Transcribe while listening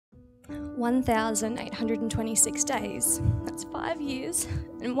1,826 days. That's 5 years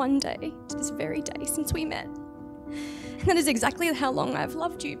and 1 day to this very day since we met. And that is exactly how long I've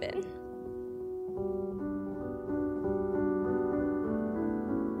loved you, Ben.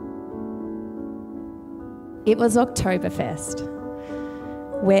 It was Oktoberfest,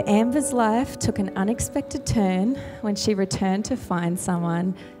 where Amber's life took an unexpected turn when she returned to find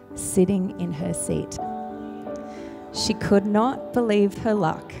someone sitting in her seat. She could not believe her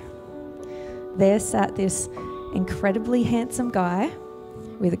luck. There sat this incredibly handsome guy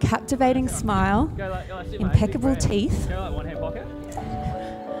with a captivating smile, impeccable teeth,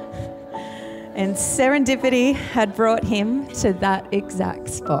 and serendipity had brought him to that exact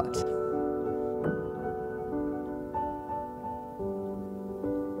spot.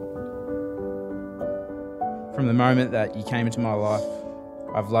 From the moment that you came into my life,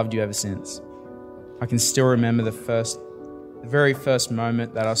 I've loved you ever since. I can still remember the very first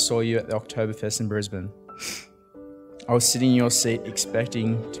moment that I saw you at the Oktoberfest in Brisbane. I was sitting in your seat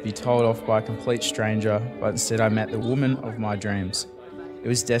expecting to be told off by a complete stranger, but instead I met the woman of my dreams. It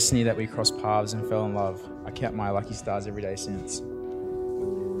was destiny that we crossed paths and fell in love. I count my lucky stars every day since.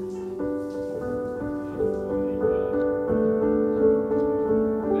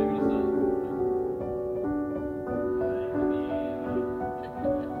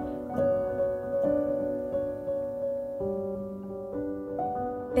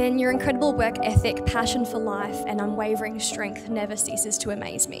 Ben, your incredible work ethic, passion for life, and unwavering strength never ceases to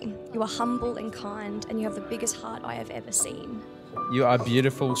amaze me. You are humble and kind, and you have the biggest heart I have ever seen. You are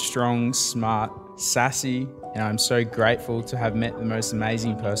beautiful, strong, smart, sassy, and I'm so grateful to have met the most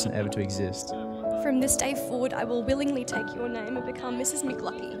amazing person ever to exist. From this day forward, I will willingly take your name and become Mrs.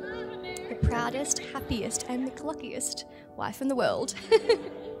 McLucky, the proudest, happiest, and McLuckiest wife in the world.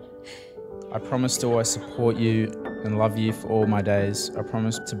 I promise to always support you and love you for all my days. I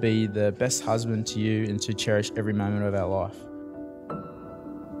promise to be the best husband to you and to cherish every moment of our life.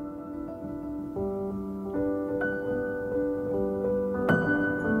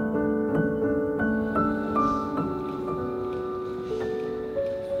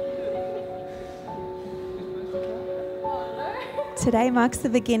 Today marks the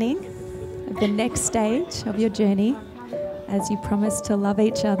beginning of the next stage of your journey as you promise to love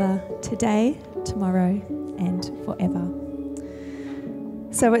each other today, tomorrow, and forever.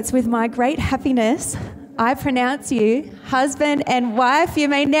 So it's with my great happiness I pronounce you husband and wife. You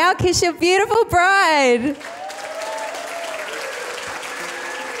may now kiss your beautiful bride.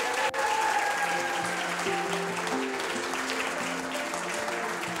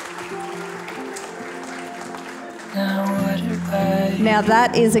 Now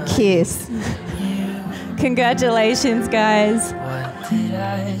that is a kiss. Congratulations, guys. What did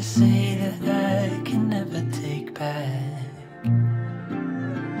I say that I can never take back?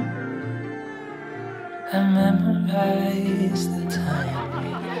 I memorize the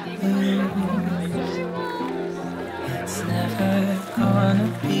time we lose. It's never gonna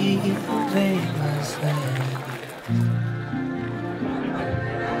be the way it was then.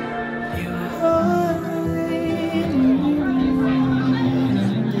 You are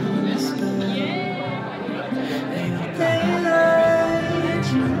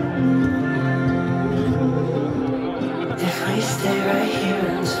stay right here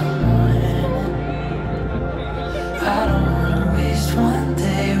until morning. I don't wanna waste one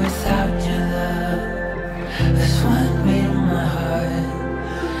day without your love. There's one beat in my heart.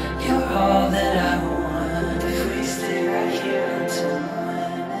 You're all that I want. If we stay right here until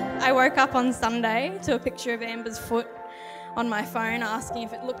morning. I woke up on Sunday to a picture of Amber's foot on my phone asking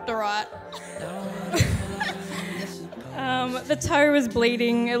if it looked alright. The toe was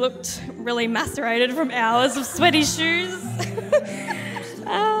bleeding. It looked really macerated from hours of sweaty shoes.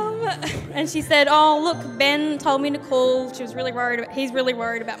 And she said, "Oh, look, Ben told me to call. He's really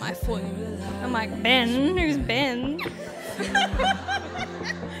worried about my foot." I'm like, "Ben? Who's Ben?"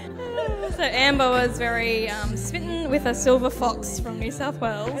 So Amber was very smitten with a silver fox from New South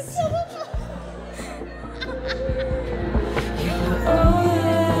Wales.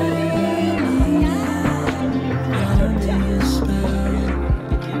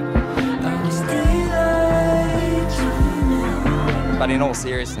 But in all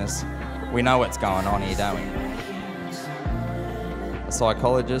seriousness, we know what's going on here, don't we? A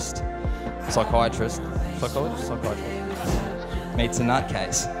psychiatrist meets a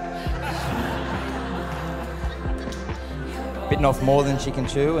nutcase. Bitten off more than she can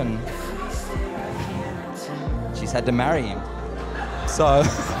chew, and she's had to marry him. So...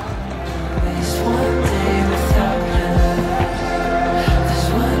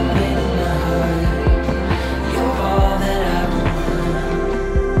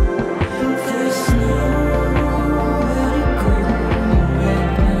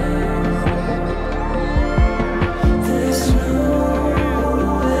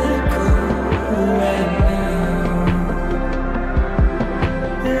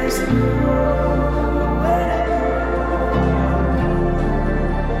 There's nowhere to go.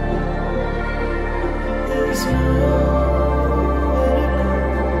 There's nowhere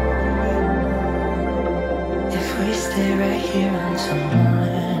to go. If we stay right here until morning.